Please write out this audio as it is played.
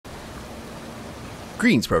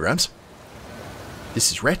Greetings, programs.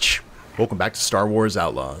 This is Wretch. Welcome back to Star Wars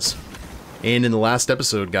Outlaws. And in the last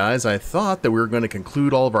episode, guys, I thought that we were going to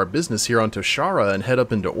conclude all of our business here on Toshara and head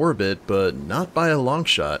up into orbit, but not by a long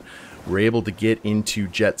shot. We're able to get into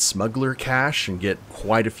Jet Smuggler Cache and get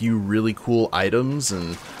quite a few really cool items,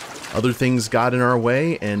 and other things got in our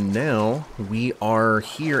way, and now we are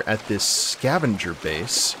here at this scavenger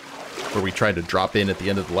base where we tried to drop in at the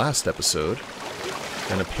end of the last episode.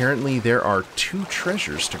 And apparently there are 2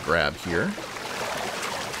 treasures to grab here.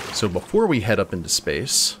 So before we head up into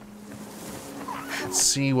space, let's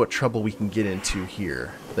see what trouble we can get into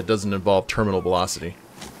here that doesn't involve terminal velocity.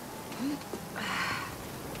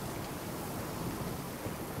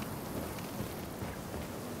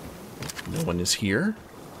 No one is here.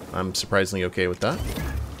 I'm surprisingly okay with that.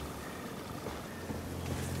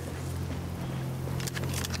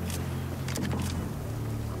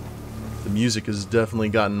 The music has definitely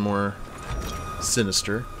gotten more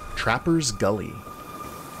sinister. Trapper's Gully.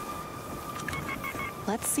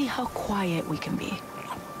 Let's see how quiet we can be.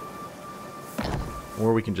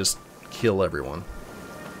 Or we can just kill everyone.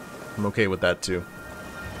 I'm okay with that too.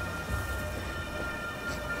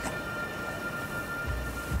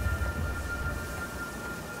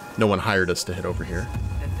 No one hired us to head over here.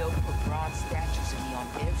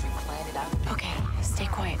 Okay, stay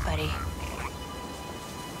quiet, buddy.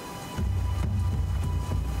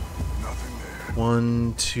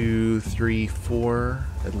 1, 2, 3, 4.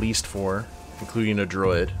 At least 4, including a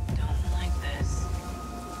droid. Don't like this.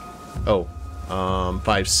 Oh,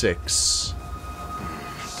 5, 6.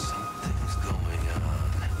 Something's going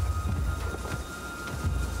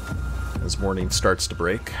on. As morning starts to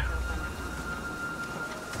break.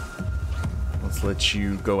 Let's let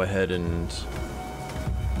you go ahead and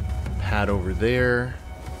pad over there.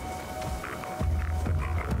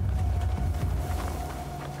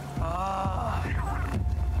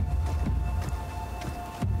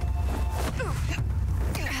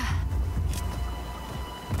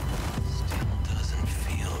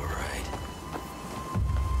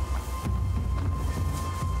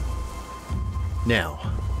 Now,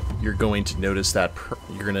 you're going to notice that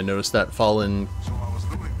fallen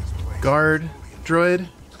guard droid.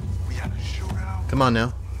 Come on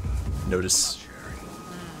now. Notice.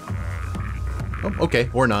 Oh, okay,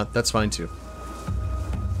 or not. That's fine too.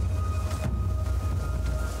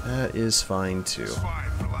 That is fine too. Swore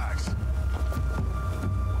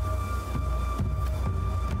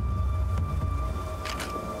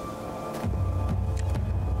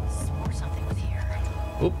something was here.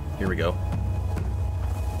 Oh, here we go.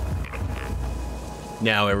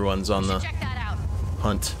 Now everyone's on the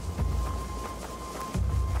hunt.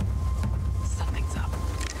 Something's up.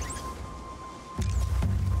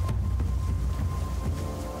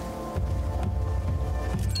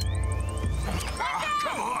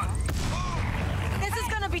 Come on! This is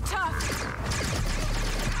gonna be tough.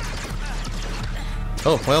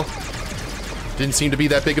 Oh, well. Didn't seem to be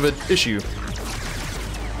that big of an issue.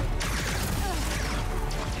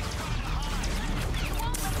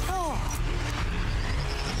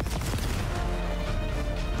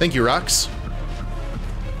 Thank you, Rox.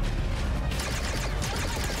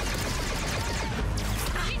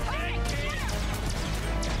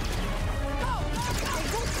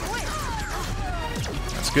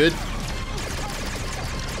 That's good.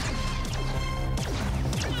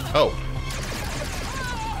 Oh.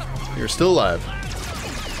 You're still alive.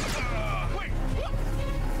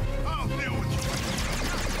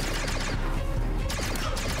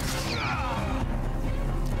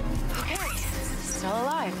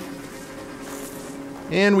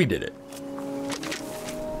 And we did it.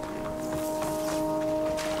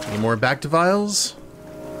 Any more back to vials?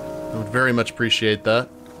 I would very much appreciate that.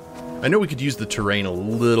 I know we could use the terrain a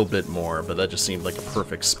little bit more, but that just seemed like a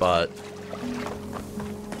perfect spot.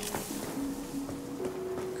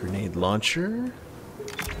 Grenade launcher.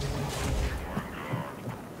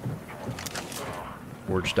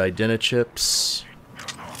 Forged identichips.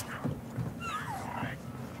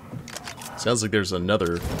 Sounds like there's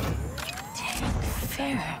another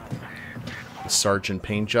sergeant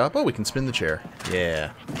paint job. Oh, we can spin the chair.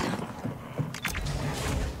 Yeah.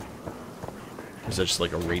 Is that just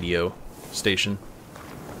like a radio station?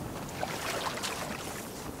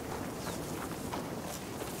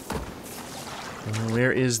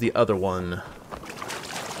 Where is the other one?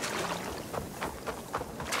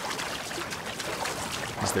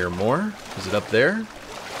 Is there more? Is it up there?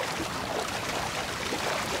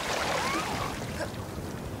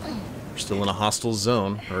 We're still in a hostile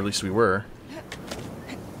zone, or at least we were.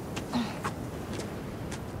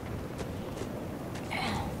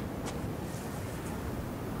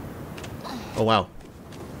 Oh, wow.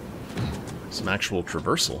 Some actual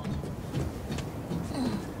traversal.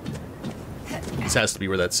 This has to be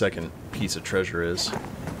where that second piece of treasure is.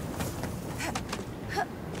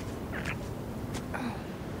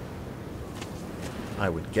 I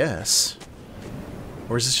would guess.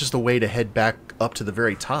 Or is this just a way to head back up to the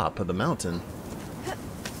very top of the mountain?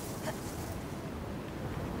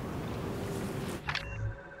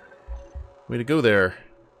 Way to go there,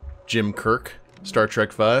 Jim Kirk, Star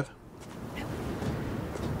Trek V.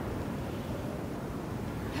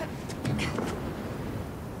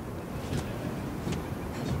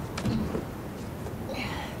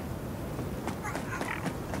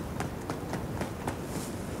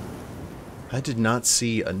 I did not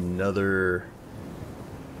see another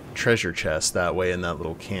treasure chest that way in that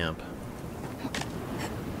little camp.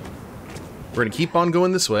 We're going to keep on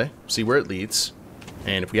going this way, see where it leads,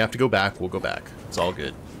 and if we have to go back, we'll go back. It's all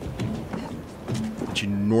good. But you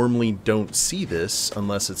normally don't see this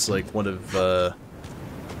unless it's like one of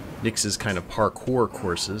Nyx's kind of parkour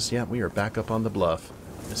courses. Yeah, we are back up on the bluff.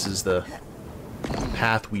 This is the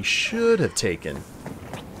path we should have taken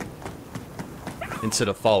instead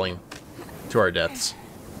of falling to our deaths.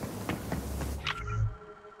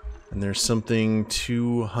 And there's something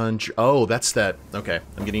 200... Oh, that's that... Okay,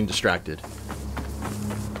 I'm getting distracted.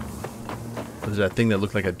 There's that thing that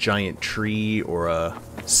looked like a giant tree or a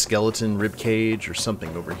skeleton rib cage or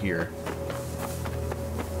something over here.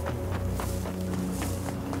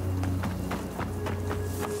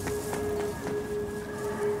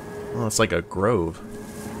 Oh, it's like a grove.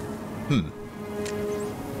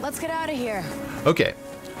 Let's get out of here. Okay.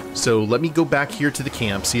 So let me go back here to the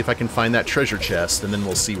camp, see if I can find that treasure chest, and then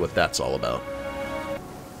we'll see what that's all about.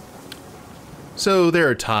 So there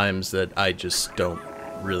are times that I just don't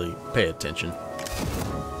really pay attention.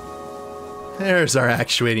 There's our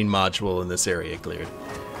actuating module in this area cleared.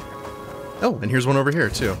 Oh, and here's one over here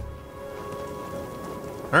too.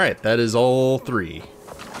 Alright, that is all three.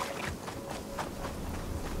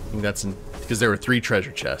 I think that's because there were 3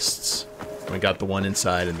 treasure chests. We got the one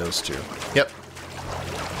inside and those 2. Yep.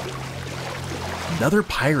 Another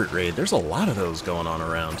pirate raid. There's a lot of those going on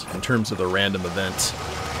around in terms of the random events.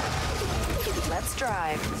 Let's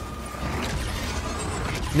drive.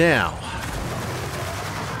 Now,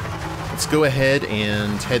 let's go ahead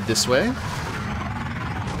and head this way.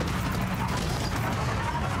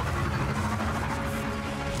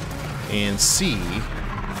 And see.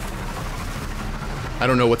 I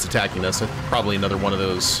don't know what's attacking us. Probably another one of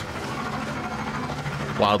those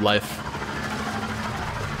wildlife.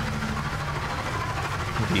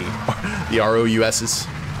 The ROUSs.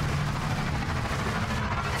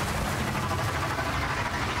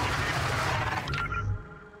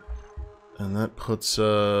 And that puts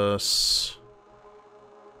us...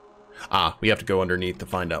 Ah, we have to go underneath to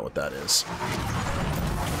find out what that is.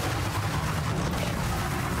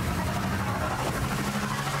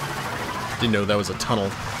 Didn't know that was a tunnel.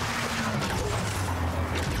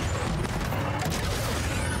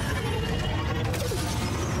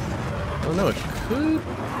 Oh no, it could...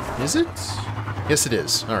 Is it? Yes, it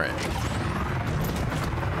is. Alright.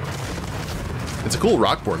 It's a cool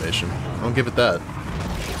rock formation. I'll give it that.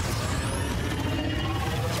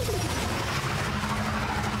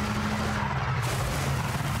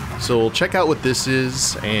 So we'll check out what this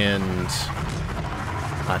is, and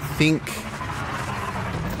I think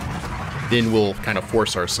then we'll kind of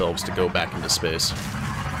force ourselves to go back into space.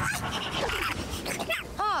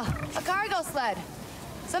 Ah, a cargo sled.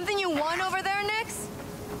 Something you want over there, Nyx?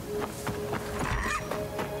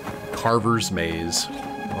 Carver's Maze.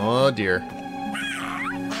 Oh dear.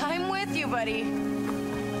 I'm with you, buddy.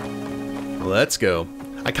 Let's go.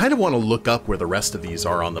 I kind of want to look up where the rest of these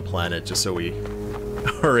are on the planet, just so we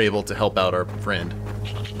are able to help out our friend.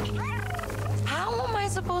 How am I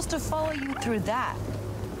supposed to follow you through that?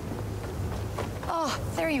 Oh,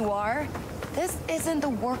 there you are. This isn't the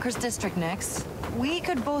workers' district, Nyx. We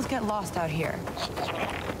could both get lost out here.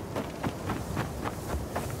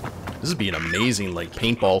 This would be an amazing, like,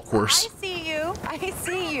 paintball course. I see you. I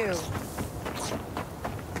see you.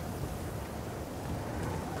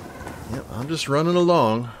 Yep, I'm just running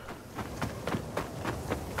along.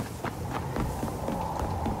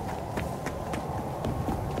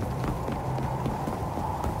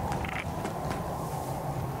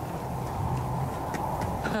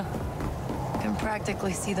 Can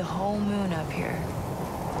practically see the whole moon up here.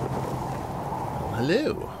 Oh,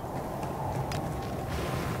 hello.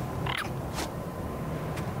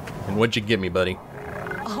 And what'd you give me, buddy?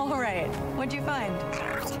 All right. What'd you find?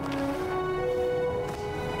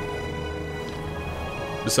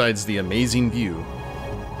 Besides the amazing view.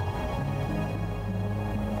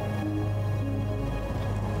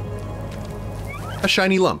 A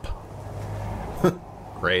shiny lump.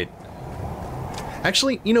 Great.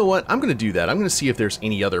 Actually, you know what? I'm going to do that. I'm going to see if there's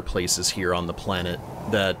any other places here on the planet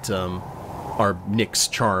that are Nick's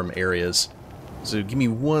charm areas. So give me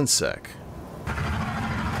one sec.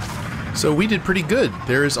 So we did pretty good.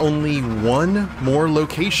 There is only one more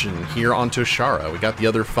location here on Toshara. We got the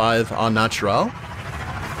other 5 en natural.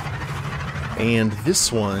 And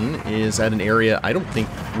this one is at an area I don't think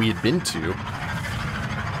we had been to.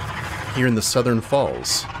 Here in the Southern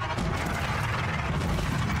Falls.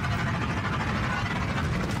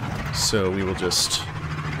 So we will just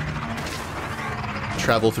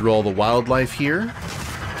travel through all the wildlife here.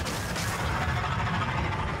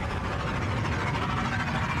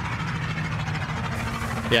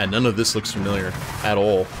 Yeah, none of this looks familiar at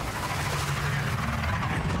all.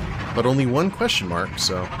 But only one question mark,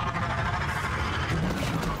 so...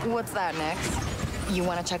 What's that, Nix? You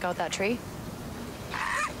want to check out that tree?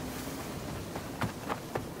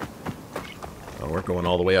 Oh, we're going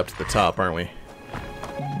all the way up to the top, aren't we?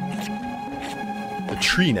 The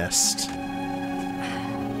tree nest.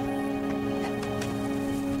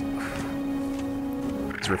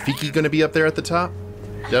 Is Rafiki going to be up there at the top?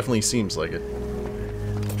 Definitely seems like it.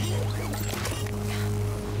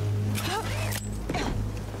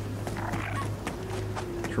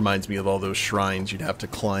 Reminds me of all those shrines you'd have to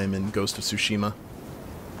climb in Ghost of Tsushima.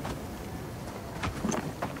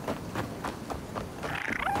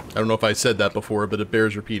 I don't know if I said that before, but it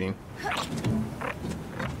bears repeating.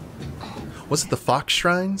 Was it the Fox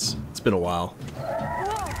Shrines? It's been a while.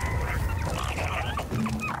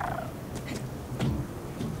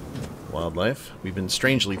 Wildlife. We've been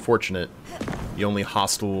strangely fortunate. The only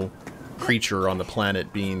hostile creature on the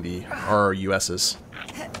planet being the RRUSs.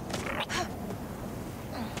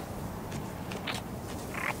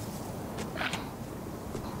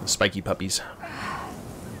 Spiky puppies.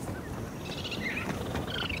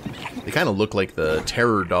 They kind of look like the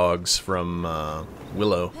terror dogs from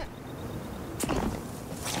Willow.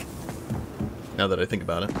 Now that I think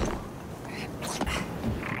about it.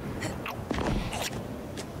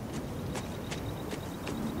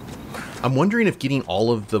 I'm wondering if getting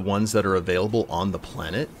all of the ones that are available on the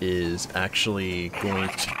planet is actually going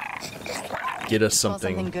to get us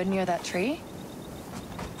something good near that tree?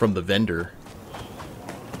 From the vendor.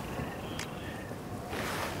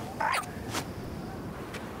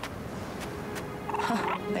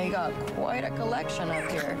 They got quite a collection up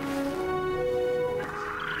here.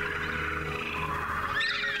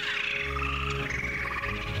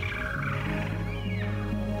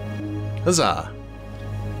 Huzzah!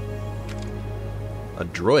 A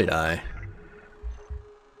droid eye.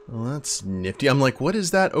 Well, that's nifty. I'm like, what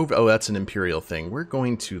is that over? Oh, that's an Imperial thing. We're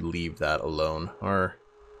going to leave that alone. Our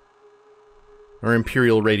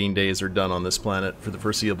Imperial raiding days are done on this planet for the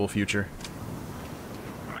foreseeable future.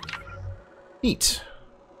 Neat.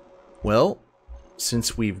 Well,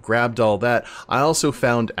 since we've grabbed all that, I also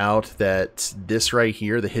found out that this right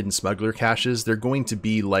here, the hidden smuggler caches, they're going to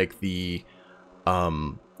be like the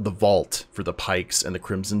vault for the Pikes and the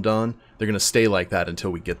Crimson Dawn. They're going to stay like that until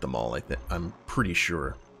we get them all, I'm pretty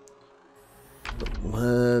sure. But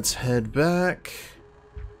let's head back.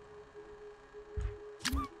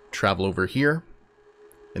 Travel over here.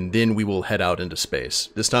 And then we will head out into space.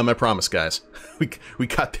 This time I promise, guys. We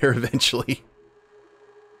got there eventually.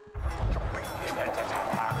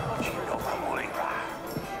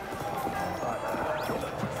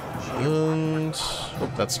 And...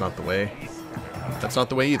 oh, that's not the way. That's not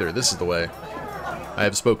the way either. This is the way. I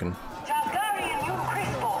have spoken.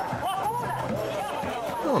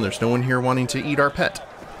 Oh, and there's no one here wanting to eat our pet.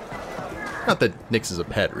 Not that Nyx is a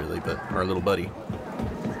pet, really, but our little buddy.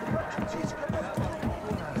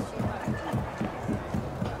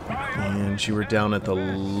 And you were down at the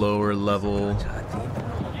lower level.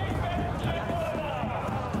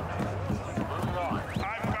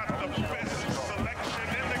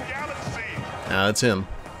 Ah, that's him.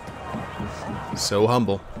 So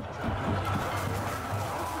humble.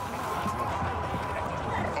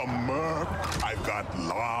 I've got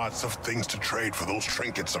lots of things to trade for those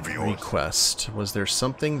trinkets of yours. Request. Was there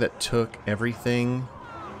something that took everything?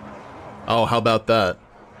 Oh, how about that?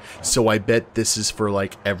 So I bet this is for,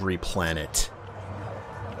 like, every planet.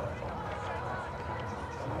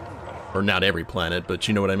 Or not every planet, but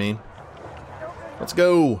you know what I mean. Let's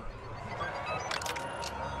go!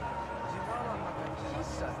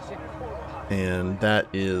 And that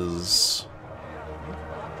is...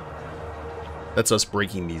 that's us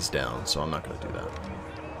breaking these down, so I'm not going to do that.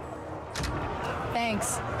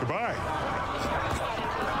 Thanks. Goodbye.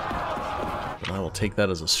 But I will take that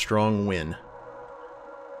as a strong win.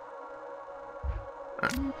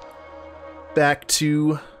 back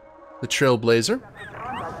to the Trailblazer.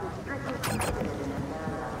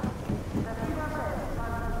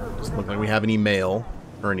 Doesn't look like we have any mail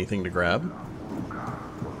or anything to grab.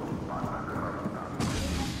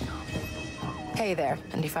 Hey there,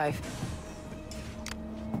 95.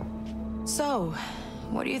 So,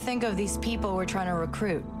 what do you think of these people we're trying to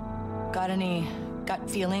recruit? Got any gut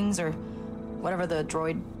feelings or whatever the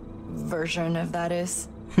droid version of that is?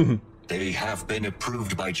 They have been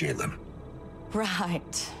approved by Jalen.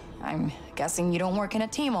 Right. I'm guessing you don't work in a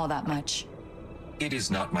team all that much. It is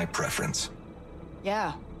not my preference.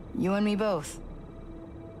 Yeah, you and me both.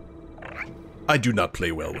 I do not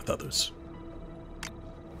play well with others.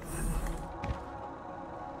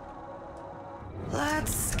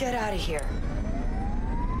 Let's get out of here.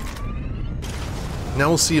 Now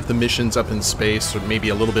we'll see if the missions up in space are maybe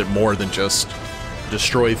a little bit more than just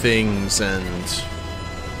destroy things and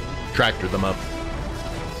tractor them up.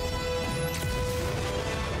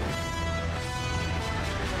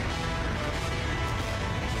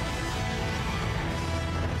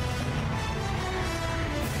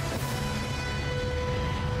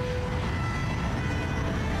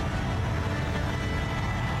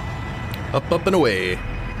 Up, up, and away.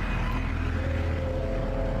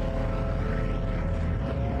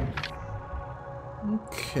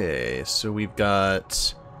 Okay, so we've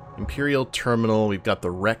got Imperial Terminal, we've got the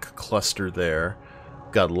Wreck cluster there,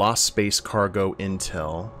 we've got Lost Space Cargo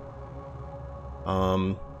Intel,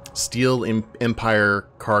 Steel Empire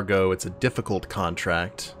Cargo, it's a difficult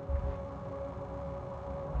contract.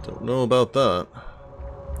 Don't know about that.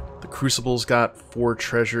 The Crucible's got 4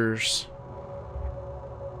 treasures.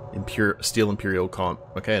 Steel Imperial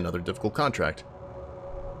okay, another difficult contract.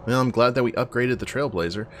 Well, I'm glad that we upgraded the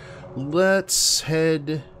Trailblazer. Let's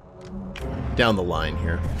head down the line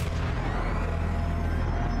here.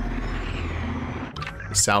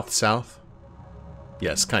 South-south?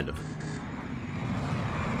 Yes, kind of.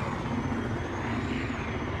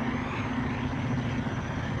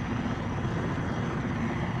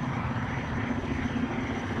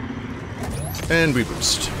 And we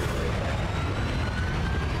boost.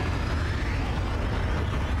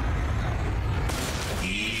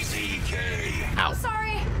 Ow.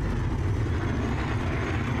 Sorry.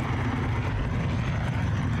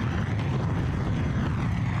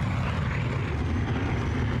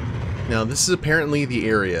 Now, this is apparently the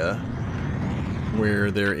area where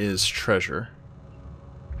there is treasure.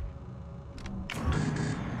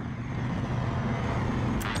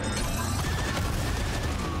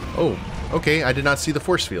 Oh, okay, I did not see the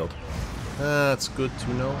force field. That's good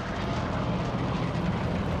to know.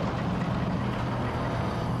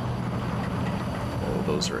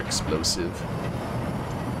 Those are explosive.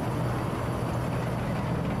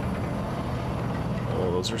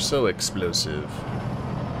 Oh, those are so explosive.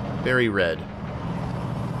 Very red.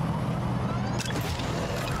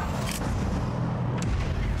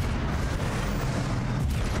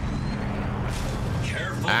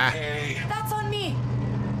 Careful, Kay. That's on me.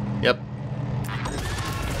 Yep.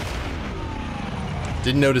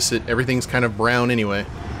 Didn't notice it. Everything's kind of brown anyway.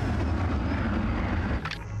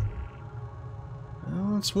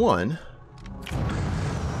 That's one.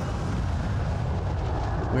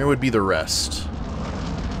 Where would be the rest?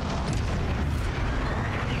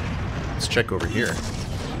 Let's check over here.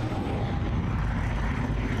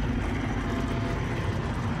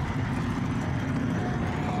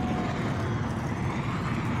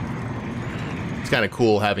 It's kind of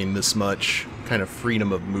cool having this much kind of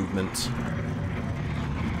freedom of movement.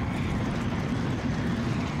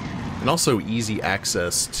 And also easy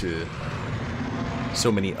access to so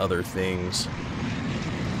many other things.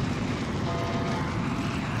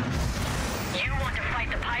 You want to fight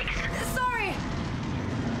the Pikes? Sorry.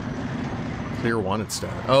 Clear wanted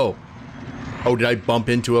stat. Oh. Oh, did I bump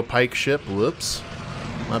into a Pike ship? Whoops.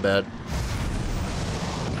 My bad.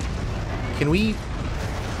 Can we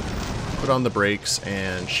put on the brakes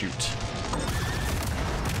and shoot?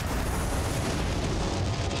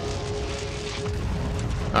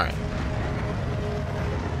 Alright.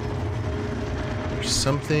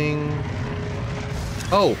 Something.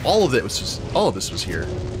 Oh, all of this was here.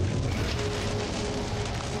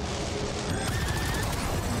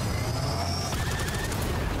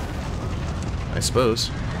 I suppose.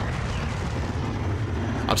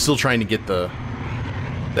 I'm still trying to get the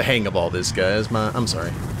hang of all this, guys. I'm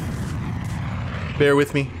sorry. Bear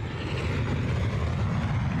with me.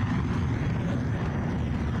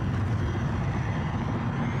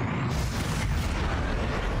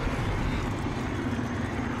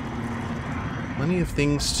 Plenty of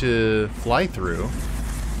things to fly through.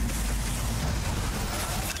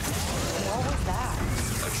 What was that?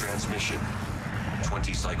 A transmission.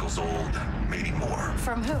 20 cycles old, maybe more.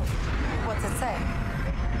 From who? What's it say?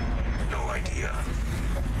 No idea.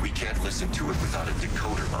 We can't listen to it without a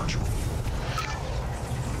decoder module.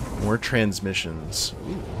 More transmissions.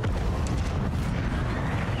 Ooh.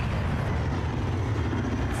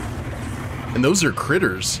 And those are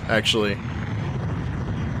critters, actually.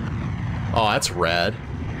 Oh, that's rad.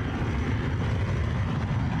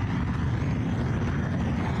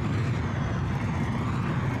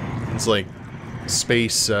 It's like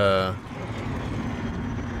space,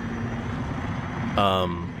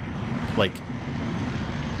 like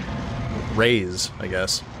rays, I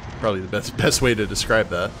guess. Probably the best way to describe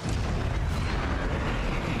that.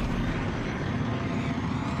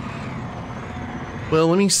 Well,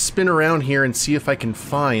 let me spin around here and see if I can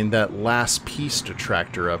find that last piece to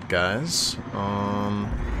tractor up, guys.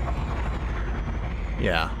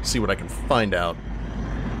 Yeah, see what I can find out.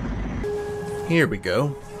 Here we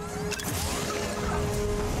go.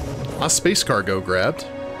 A space cargo grabbed.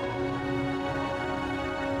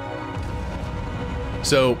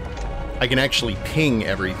 So, I can actually ping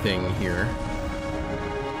everything here.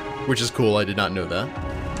 Which is cool, I did not know that.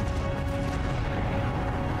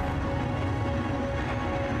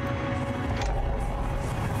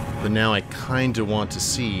 But now I kinda want to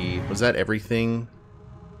see... Was that everything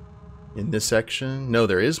in this section? No,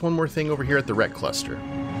 there is one more thing over here at the Wreck cluster.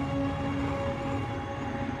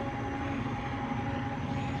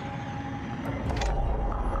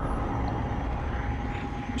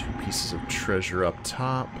 Pieces of treasure up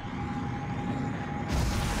top.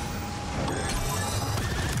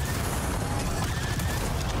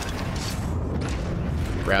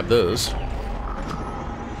 Grab those.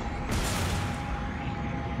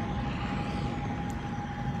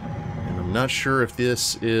 And I'm not sure if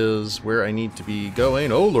this is where I need to be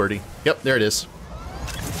going. Oh, lordy. Yep, there it is.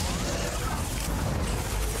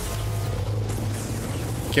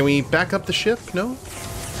 Can we back up the ship? No?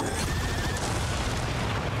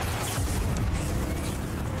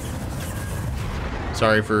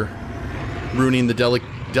 Sorry for ruining the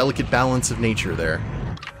delicate balance of nature there.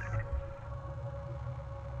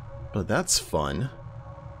 But that's fun.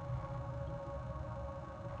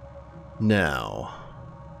 Now,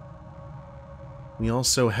 we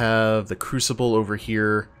also have the Crucible over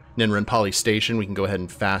here, Nenrenpali Station. We can go ahead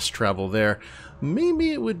and fast travel there.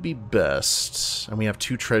 Maybe it would be best. And we have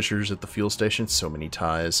 2 treasures at the fuel station. So many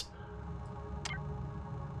ties.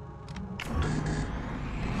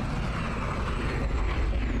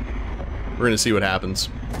 We're gonna see what happens.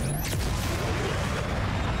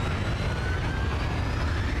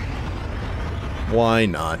 Why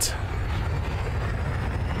not?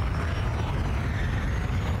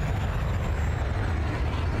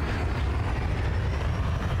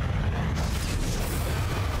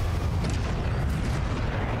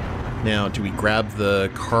 Now, do we grab the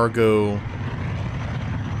cargo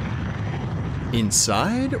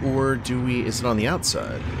inside, or do we... is it on the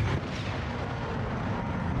outside?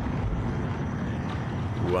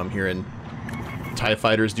 Ooh, I'm hearing TIE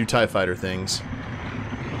fighters do TIE fighter things.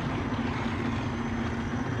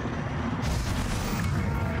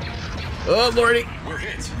 Oh, lordy! We're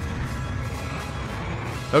hit.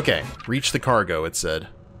 Okay, reach the cargo, it said.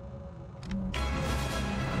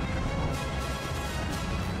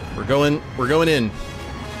 We're going in.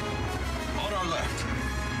 On our left.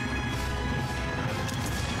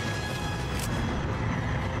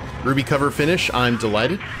 Ruby cover finish, I'm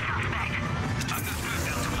delighted.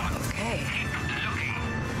 Okay.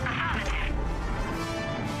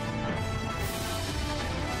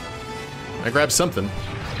 I grabbed something.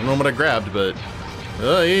 I don't know what I grabbed, but...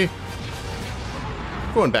 Hey!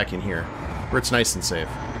 Going back in here, where it's nice and safe.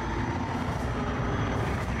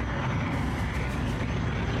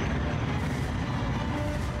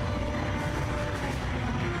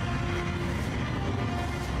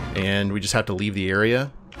 And we just have to leave the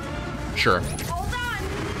area? Sure. Hold on!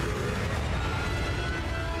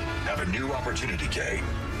 Have a new opportunity, Kay.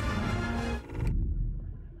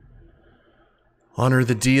 Honor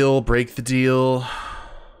the deal, break the deal.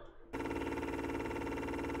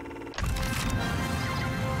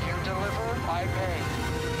 You deliver, I pay.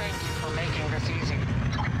 Thank you for making this easy.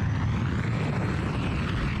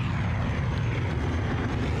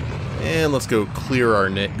 And let's go clear our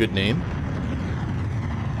good name.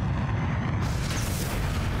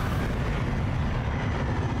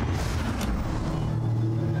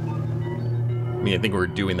 I mean, I think we're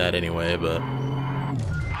doing that anyway, but...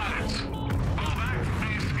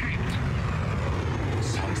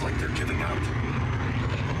 Sounds like they're giving out.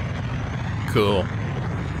 Cool.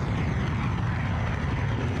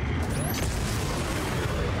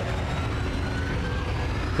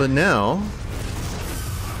 But now,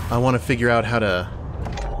 I want to figure out how to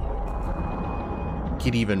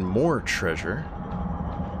get even more treasure.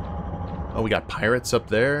 Oh, we got pirates up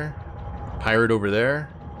there. Pirate over there.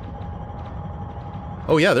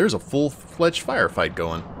 Oh yeah, there's a full-fledged firefight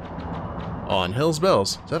going. On Hell's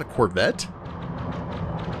Bells. Is that a Corvette?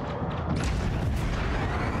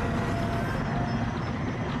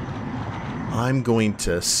 I'm going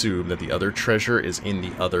to assume that the other treasure is in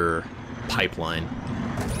the other pipeline.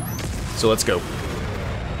 So let's go.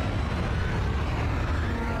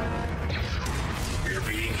 We're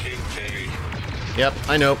being hit, Kay. Yep,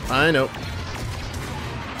 I know.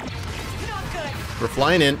 We're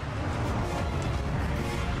flying in.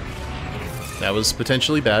 That was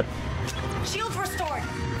potentially bad. Shields restored.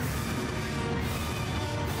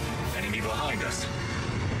 Enemy behind us.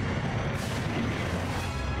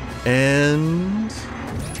 And...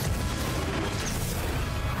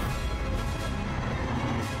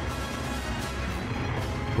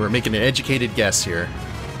 we're making an educated guess here.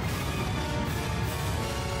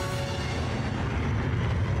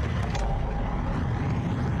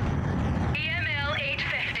 EML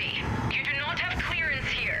 850. You do not have clearance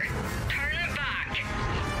here. Turn it back.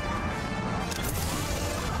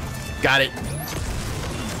 Got it.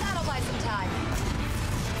 That'll buy some time.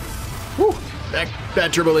 Woo!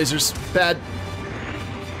 Bad turbo lasers. Bad.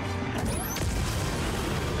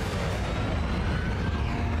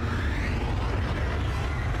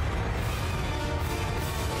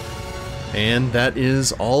 And that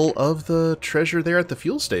is all of the treasure there at the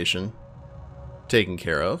fuel station taken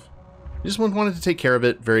care of. Just wanted to take care of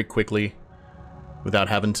it very quickly without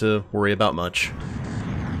having to worry about much.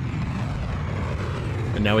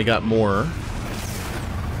 And now we got more.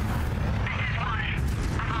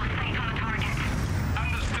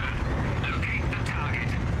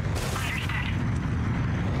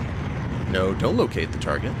 No, don't locate the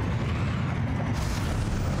target.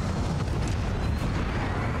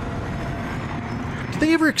 Did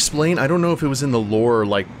they ever explain? I don't know if it was in the lore,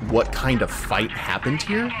 like, what kind of fight happened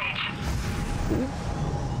here?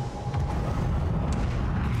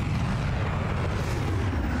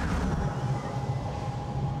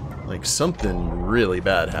 Like, something really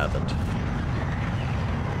bad happened.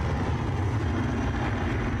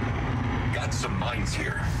 Got some mines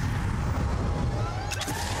here.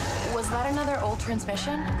 Was that another old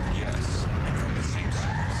transmission? Yes, and from the same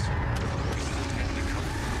source. This is a technical.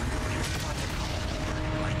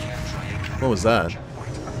 I can't triangulate. What was that? Checkpoint.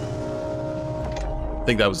 I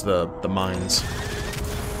think that was the mines.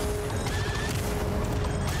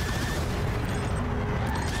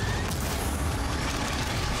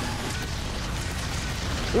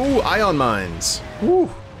 Ooh, ion mines. Woo.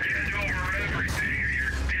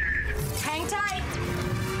 Hang tight.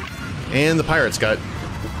 And the pirates got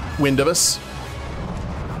wind of us.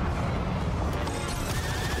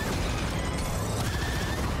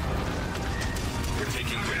 We're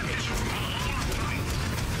taking damage.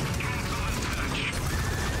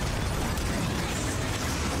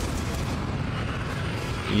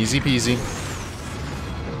 Easy peasy.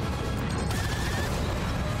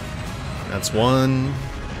 That's one.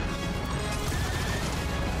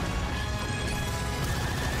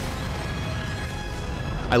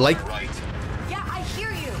 I like Right. Yeah, I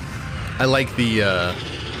hear you. I like the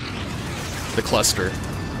cluster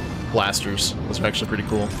blasters. Those are actually pretty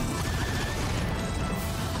cool.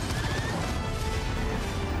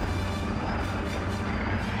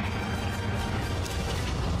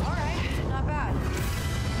 All right, not bad.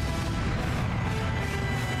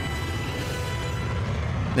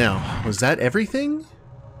 Now, was that everything?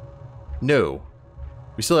 No.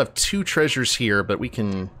 We still have 2 treasures here, but we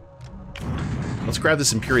can... let's grab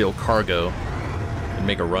this Imperial cargo and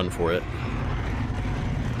make a run for it.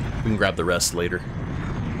 We can grab the rest later.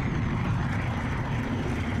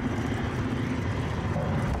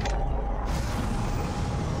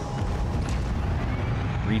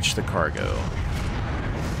 Reach the cargo.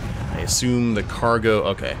 I assume the cargo...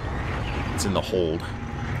 okay. It's in the hold.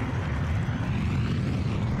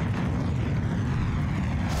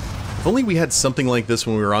 If only we had something like this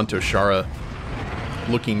when we were on Toshara,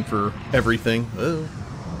 looking for everything. Oh.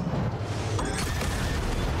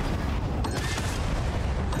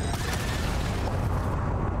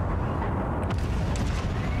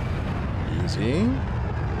 Easy.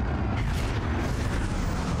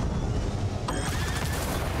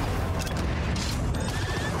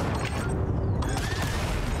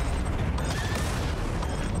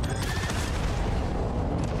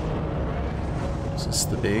 Is this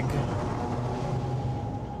the big?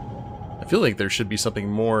 I feel like there should be something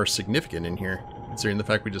more significant in here, considering the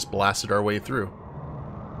fact we just blasted our way through.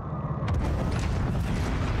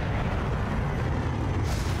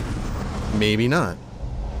 maybe not.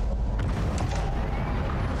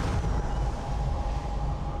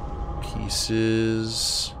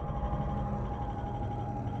 Pieces.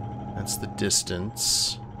 That's the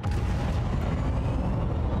distance.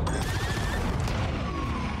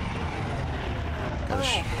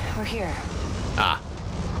 Alright, we're here. Ah.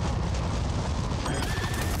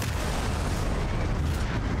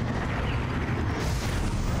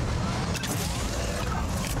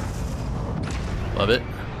 Love it.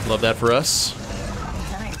 Love that for us.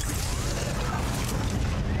 Nice.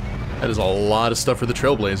 That is a lot of stuff for the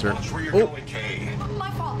Trailblazer. Watch where you're Oh, going, Kay.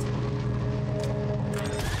 My fault.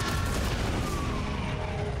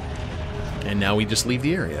 and now we just leave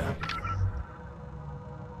the area.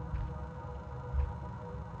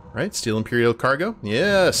 Right? Steal Imperial cargo?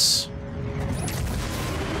 Yes!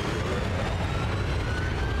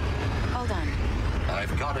 All done.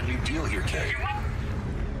 I've got a new deal here, Kay.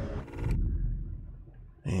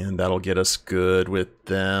 And that'll get us good with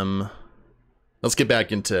them. Let's get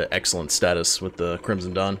back into excellent status with the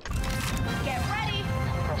Crimson Dawn. Get ready!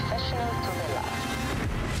 Professional to the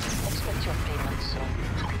last. Expect your payment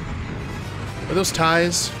soon. Are those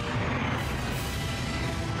ties?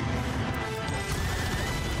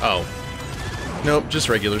 Oh. Nope, just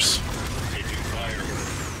regulars. Taking fire.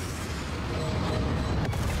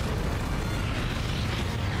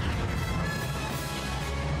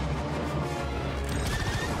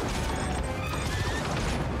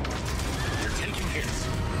 You're taking hits.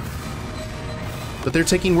 But they're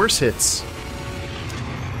taking worse hits.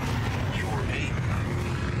 Your aim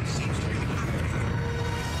seems to be improving.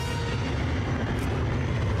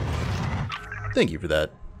 Thank you for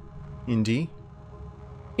that. Indy.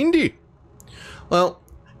 Indy! Well,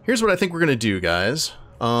 here's what I think we're going to do, guys.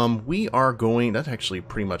 We are going... That actually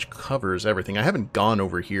pretty much covers everything. I haven't gone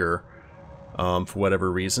over here for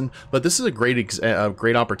whatever reason. But this is a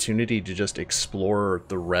great opportunity to just explore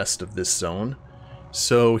the rest of this zone.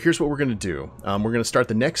 So here's what we're going to do. We're going to start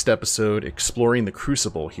the next episode exploring the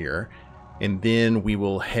Crucible here. And then we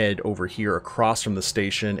will head over here across from the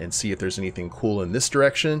station and see if there's anything cool in this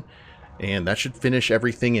direction. And that should finish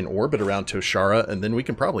everything in orbit around Toshara, and then we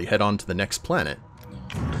can probably head on to the next planet.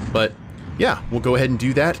 But yeah, we'll go ahead and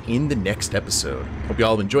do that in the next episode. Hope you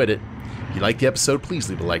all have enjoyed it. If you liked the episode, please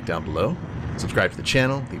leave a like down below. Subscribe to the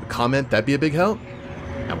channel, leave a comment, that'd be a big help.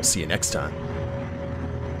 And we'll see you next time.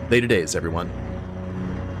 Later days, everyone.